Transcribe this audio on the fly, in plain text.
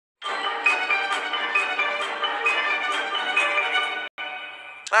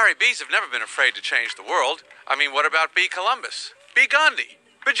Larry, bees have never been afraid to change the world. I mean, what about B. Columbus? B. Gandhi?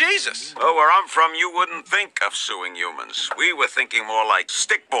 Bejesus? Well, where I'm from, you wouldn't think of suing humans. We were thinking more like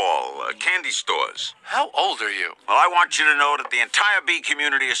stickball, candy stores. How old are you? Well, I want you to know that the entire bee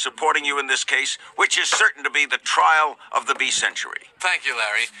community is supporting you in this case, which is certain to be the trial of the bee century. Thank you,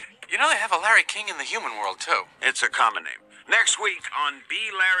 Larry. You know they have a Larry King in the human world, too. It's a common name. Next week on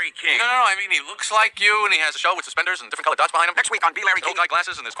B. Larry King. No, I mean, he looks like you, and he has a show with suspenders and different colored dots behind him. Next week on B. Larry King. Old guy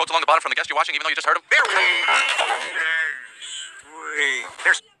glasses, and there's quotes along the bottom from the guest you're watching, even though you just heard him.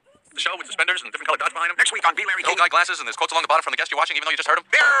 There's the show with suspenders and different colored dots behind him. Next week on B. Larry King. Old guy glasses, and there's quotes along the bottom from the guest you're watching, even though you just heard him.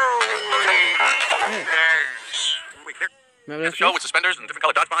 The show with suspenders and different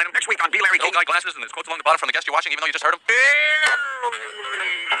colored dots behind him. Next week on B. Larry King. Old guy glasses, and there's quotes along the bottom from the guest you're watching, even though you just heard him.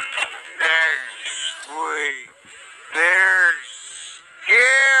 They're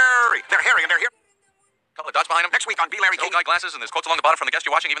scary. They're hairy and they're here. Colored dots behind him. Next week on B. Larry King. Old guy glasses, and there's quotes along the bottom from the guest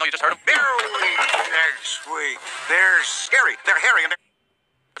you're watching, even though you just heard him. Next week. They're scary. They're hairy and they're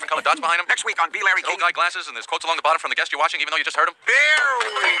different colored dots behind him. Next week on B. Larry King. Old guy glasses, and there's quotes along the bottom from the guest you're watching, even though you just heard him.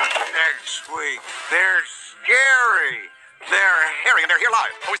 Next week. They're scary. They're hairy and they're here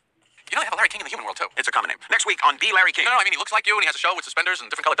live. You know they have a Larry King in the human world, too. It's a common name. Next week on B. Larry King. No, I mean, he looks like you, and he has a show with suspenders and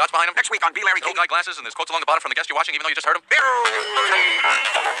different colored dots behind him. Next week on B. Larry King. Old guy glasses, and there's quotes along the bottom from the guest you're watching, even though you just heard him.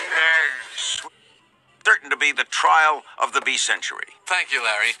 Certain to be the trial of the bee century. Thank you,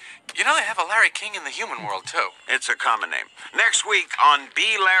 Larry. You know they have a Larry King in the human world, too. It's a common name. Next week on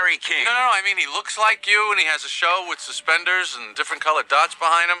B. Larry King. No, I mean, he looks like you, and he has a show with suspenders and different colored dots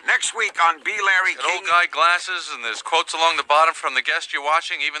behind him. Next week on B. Larry King. Old guy glasses, and there's quotes along the bottom from the guest you're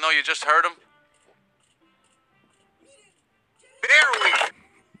watching, even though you just heard him.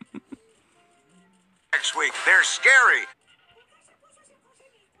 Next week, they're scary.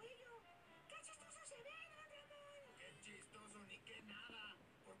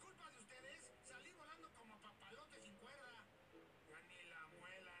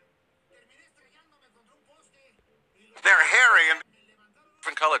 They're hairy and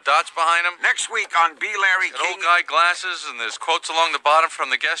different colored dots behind him. Next week on B. Larry King. Old guy glasses, and there's quotes along the bottom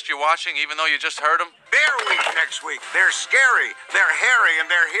from the guest you're watching, even though you just heard him. Bear Week next week. They're scary. They're hairy and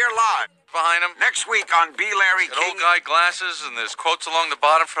they're here live. Behind him. Next week on B. Larry King. Old guy glasses, and there's quotes along the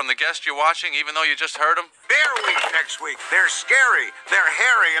bottom from the guest you're watching, even though you just heard him. Bear Week next week. They're scary. They're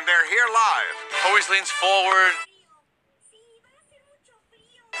hairy and they're here live. Always leans forward.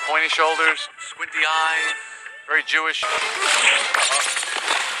 Pointy shoulders, squinty eyes, very Jewish.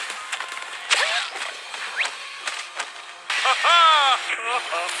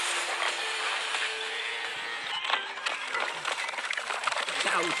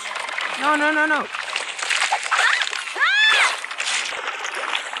 No.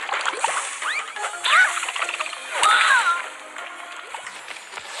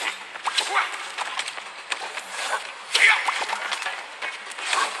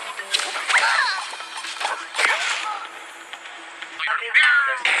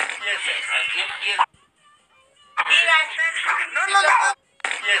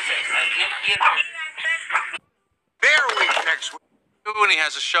 Bear Week next week. And he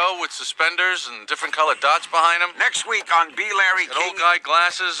has a show with suspenders and different colored dots behind him. Next week on B. Larry King. Old guy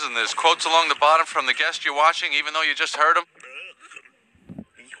glasses, and there's quotes along the bottom from the guest you're watching, even though you just heard him.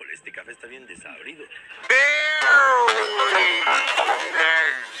 Híjole, este café está bien desabrido.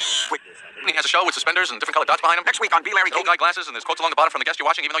 And he has a show with suspenders and different colored dots behind him. Next week on B. Larry King. Old guy glasses, and there's quotes along the bottom from the guest you're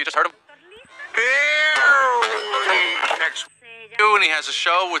watching, even though you just heard him. Next And he has a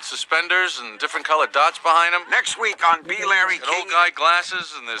show with suspenders and different colored dots behind him. Next week on B. Larry King. Old guy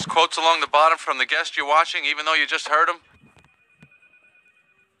glasses, and there's quotes along the bottom from the guest you're watching, even though you just heard him.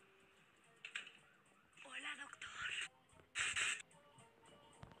 Hola, doctor.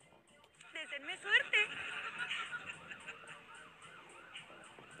 Deseenme suerte.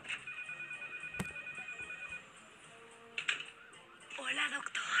 Hola,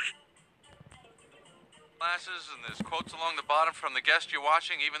 doctor. Glasses, and there's quotes along the bottom from the guest you're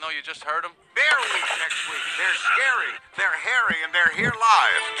watching, even though you just heard him. Bear Week next week. They're scary. They're hairy and they're here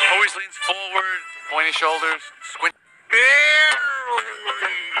live. Always leans forward, pointy shoulders, squint.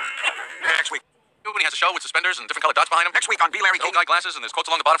 Next week. And he has a show with suspenders and different colored dots behind him. Next week on B. Larry King. Old guy glasses, and there's quotes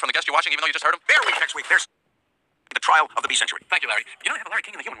along the bottom from the guest you're watching, even though you just heard him. Bear Week next week. There's the trial of the bee century. Thank you, Larry. You know they have a Larry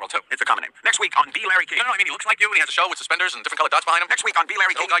King in the human world, too. It's a common name. Next week on B. Larry King. No, I mean, he looks like you, and he has a show with suspenders and different colored dots behind him. Next week on B.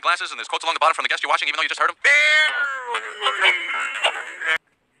 Larry King. Old guy glasses, and there's quotes along the bottom from the guest you're watching, even though you just heard him. We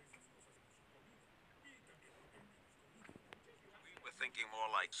were thinking thinking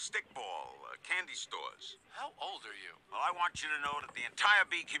more like stickball, candy stores. How old are you? Well, I want you to know that the entire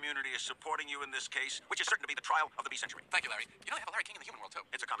bee community is supporting you in this case, which is certain to be the trial of the bee century. Thank you, Larry. You know they have a Larry King in the human world, too.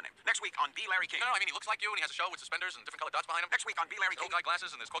 It's a common name. Next week on Bee Larry King. No, I mean, he looks like you, and he has a show with suspenders and different colored dots behind him. Next week on Bee Larry Old King. guy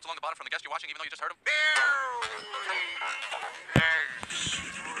glasses, and there's quotes along the bottom from the guest you're watching, even though you just heard him.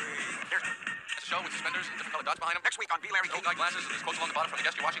 There's Has a show with suspenders and different colored dots behind him. next week on Bee Larry Old King. guy glasses, and there's quotes along the bottom from the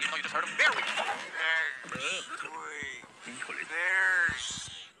guest you're watching, even though you just heard him. There we go. There's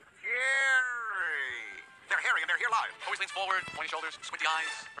Harry. They're Harry, and they're here live. Always leans forward, pointy shoulders, squinty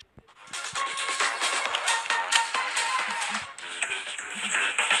eyes.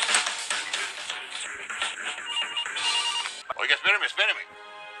 Oiga, espéreme, espéreme.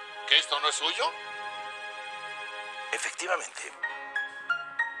 ¿Que esto no es suyo? Efectivamente.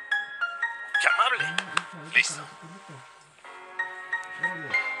 ¡Qué amable! Listo.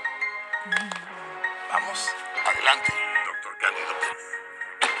 Vamos. Adelante, doctor Cándido.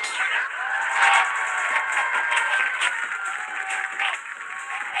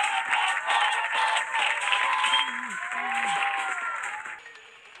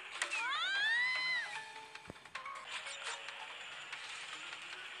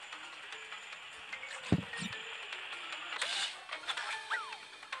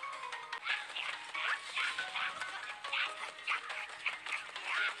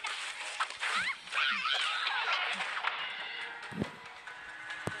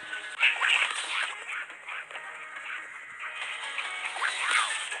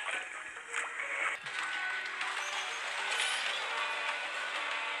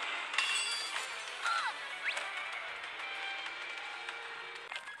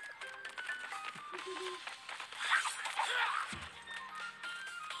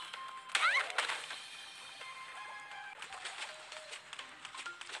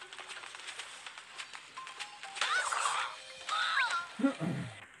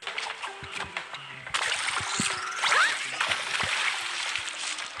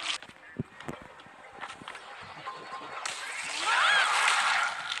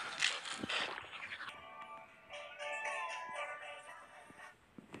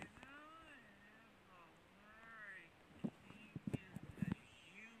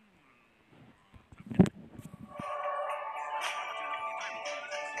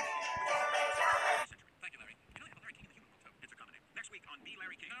 Thank you, Larry. You know they have a Larry King in the human world, too. It's a common name. Next week on Bee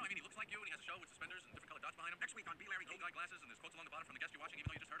Larry King. No, I mean, he looks like you, and he has a show with suspenders and different colored dots behind him. Next week on Bee Larry King. Old guy glasses, and there's quotes along the bottom from the guest you're watching, even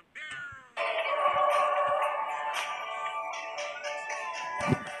though you just heard him.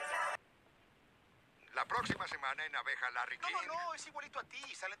 La próxima semana en Abeja Larry King. No, es igualito a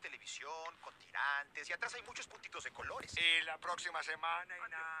ti. Sale en televisión, con tirantes, y atrás hay muchos puntitos de colores. Y la próxima semana en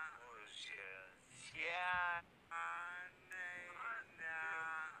Ciano.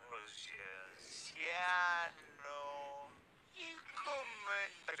 Y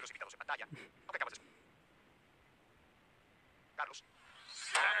comentario de los invitados en pantalla. Aunque acabas de Carlos.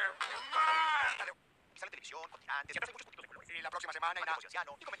 Sale en televisión, con tirantes, y atrás hay muchos puntitos de colores. Y la próxima semana en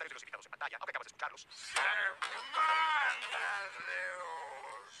Ciano. Y comentarios de los invitados en pantalla. Aunque acabas de escucharlos.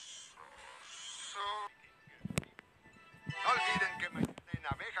 No olviden que mañana en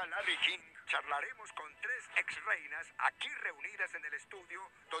Abeja Larry King charlaremos con 3 ex-reinas aquí reunidas en el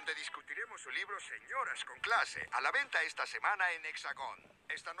estudio donde discutiremos su libro Señoras con Clase, a la venta esta semana en Hexagón.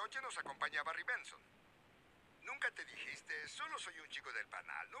 Esta noche nos acompaña Barry Benson. Nunca te dijiste, solo soy un chico del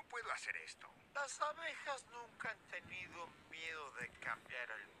panal, no puedo hacer esto. Las abejas nunca han tenido miedo de cambiar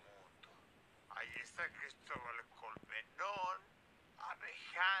el mundo. Ahí está Cristóbal Colmenón,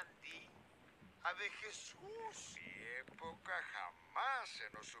 Abejandi, Ave Jesús. En mi época jamás se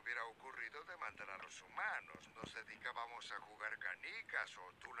nos hubiera ocurrido demandar a los humanos. Nos dedicábamos a jugar canicas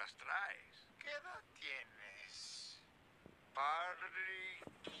o tú las traes. ¿Qué edad tienes? Barry,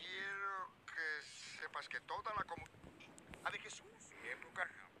 quiero que sepas que toda la comunidad... Ave Jesús. En mi época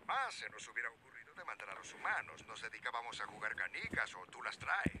jamás se nos hubiera ocurrido demandar a los humanos. Nos dedicábamos a jugar canicas o tú las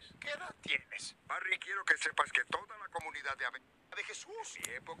traes. ¿Qué edad tienes? Barry, quiero que sepas que toda la comunidad de Ave Jesús. En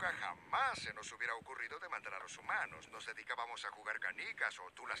mi época jamás se nos hubiera ocurrido demandar a los humanos. Nos dedicábamos a jugar canicas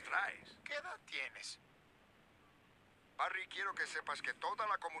o tú las traes. ¿Qué edad tienes? Barry, quiero que sepas que toda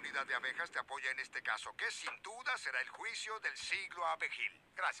la comunidad de abejas te apoya en este caso, que sin duda será el juicio del siglo abejil.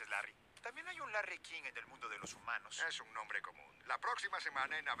 Gracias, Larry. También hay un Larry King en el mundo de los humanos. Es un nombre común. La próxima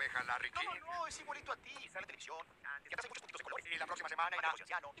semana en Abeja Larry King. No, es igualito a ti. Sale en televisión, y atrás hay muchos puntitos de colores. Y la próxima semana en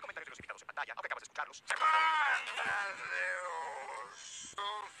Anciano, y comentarios de los invitados en pantalla, aunque acabas de escucharlos.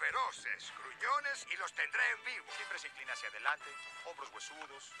 Son feroces, gruñones y los tendré en vivo. Siempre se inclina hacia adelante, hombros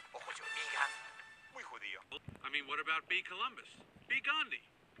huesudos, ojos de hormiga. Muy judío. I mean, what about B. Columbus? B. Gandhi?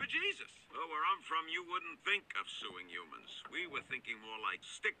 Bejesus. Well, where I'm from, you wouldn't think of suing humans. We were thinking more like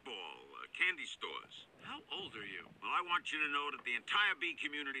stickball, candy stores. How old are you? Well, I want you to know that the entire bee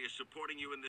community is supporting you in this